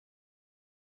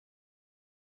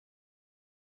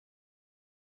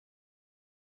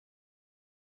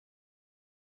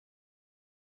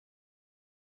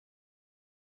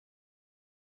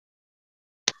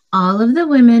All of the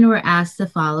women were asked the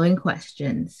following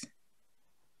questions.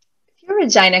 If your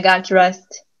vagina got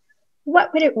dressed,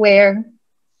 what would it wear?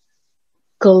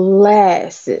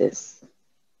 Glasses.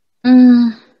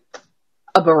 A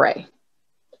beret.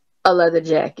 A leather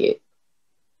jacket.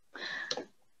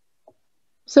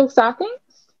 Silk stockings.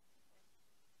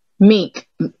 Mink.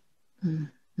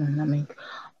 Not mink.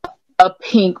 A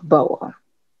pink boa.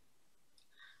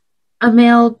 A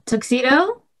male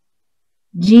tuxedo?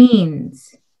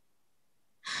 Jeans.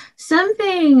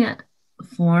 Something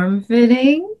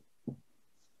form-fitting?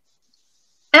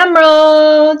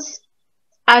 Emeralds.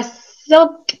 A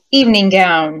silk evening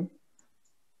gown.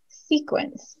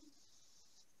 Sequins.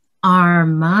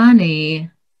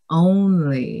 Armani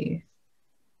only.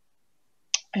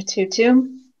 A tutu.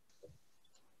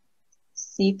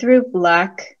 See-through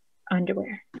black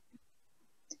underwear.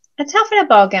 A taffeta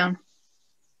ball gown.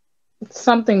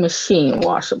 Something machine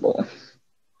washable.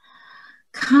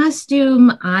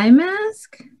 Costume eye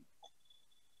mask?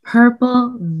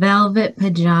 Purple velvet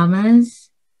pajamas?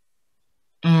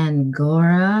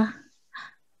 Angora?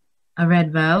 A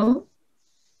red bow?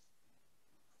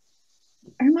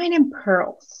 Ermine and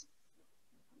pearls.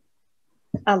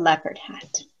 A leopard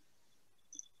hat.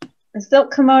 A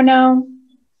silk kimono.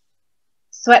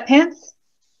 Sweatpants.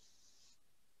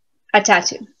 A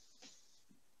tattoo.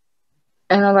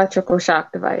 An electrical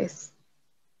shock device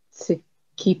to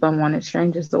keep unwanted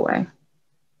strangers away.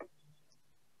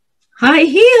 High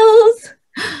heels,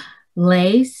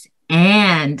 lace,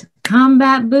 and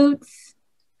combat boots,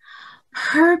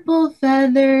 purple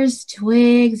feathers,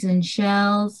 twigs, and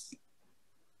shells,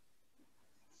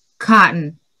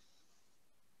 cotton,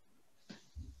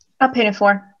 A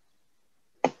pinafore.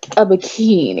 A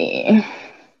bikini.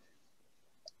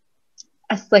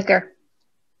 A slicker.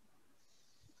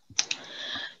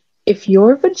 If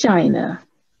your vagina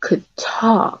could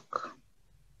talk,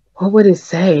 what would it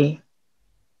say?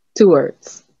 2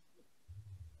 words.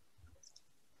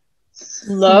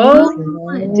 Slow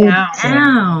down.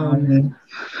 down.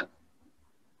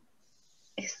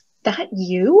 Is that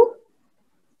you?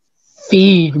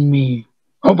 Feed me.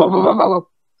 I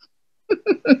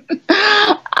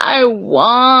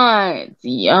want.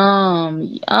 Yum,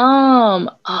 yum.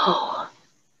 Oh,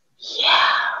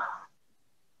 yeah.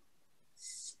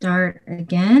 Start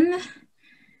again.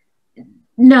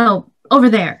 No, over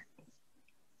there.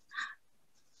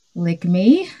 Lick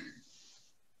me.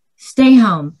 Stay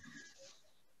home.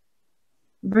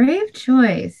 Brave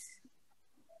choice.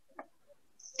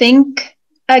 Think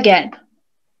again.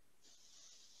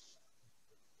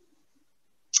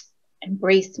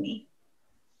 Embrace me.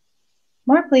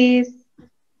 More, please.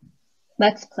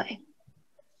 Let's play.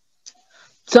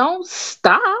 Don't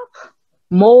stop.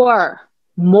 More.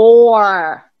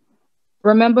 More.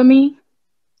 Remember me?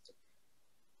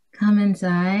 Come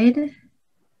inside.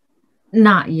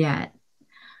 Not yet.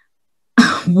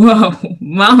 Whoa,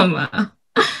 mama.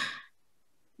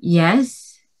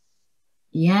 Yes.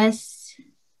 Yes.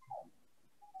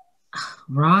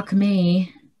 Rock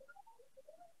me.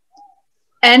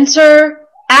 Enter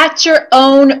at your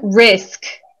own risk.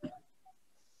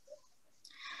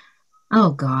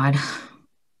 Oh, God.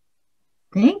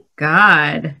 Thank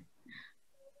God.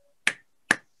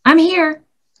 I'm here.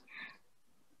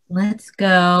 Let's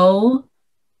go.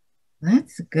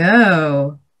 Let's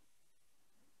go.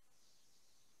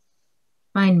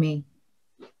 Find me.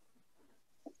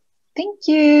 Thank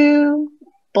you.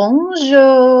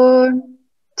 Bonjour.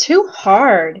 Too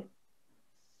hard.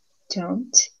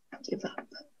 Don't give up.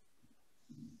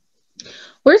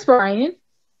 Where's Brian?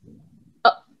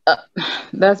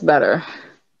 That's better.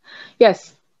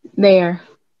 Yes, there.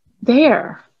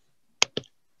 There.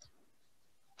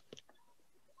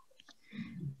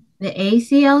 The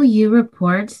ACLU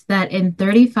reports that in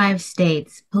 35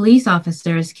 states, police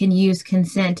officers can use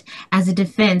consent as a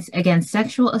defense against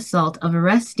sexual assault of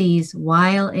arrestees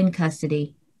while in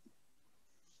custody.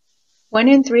 1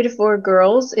 in 3 to 4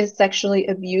 girls is sexually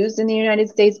abused in the United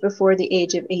States before the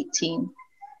age of 18.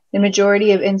 The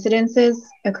majority of incidences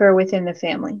occur within the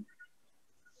family.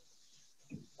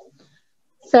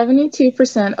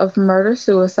 72% of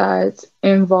murder-suicides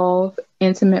involve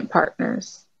intimate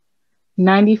partners.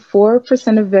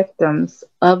 94% of victims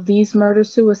of these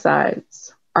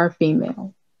murder-suicides are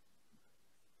female.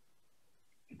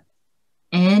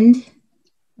 And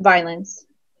Violence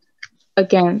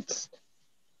against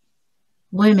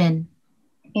women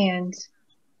and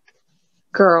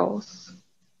girls.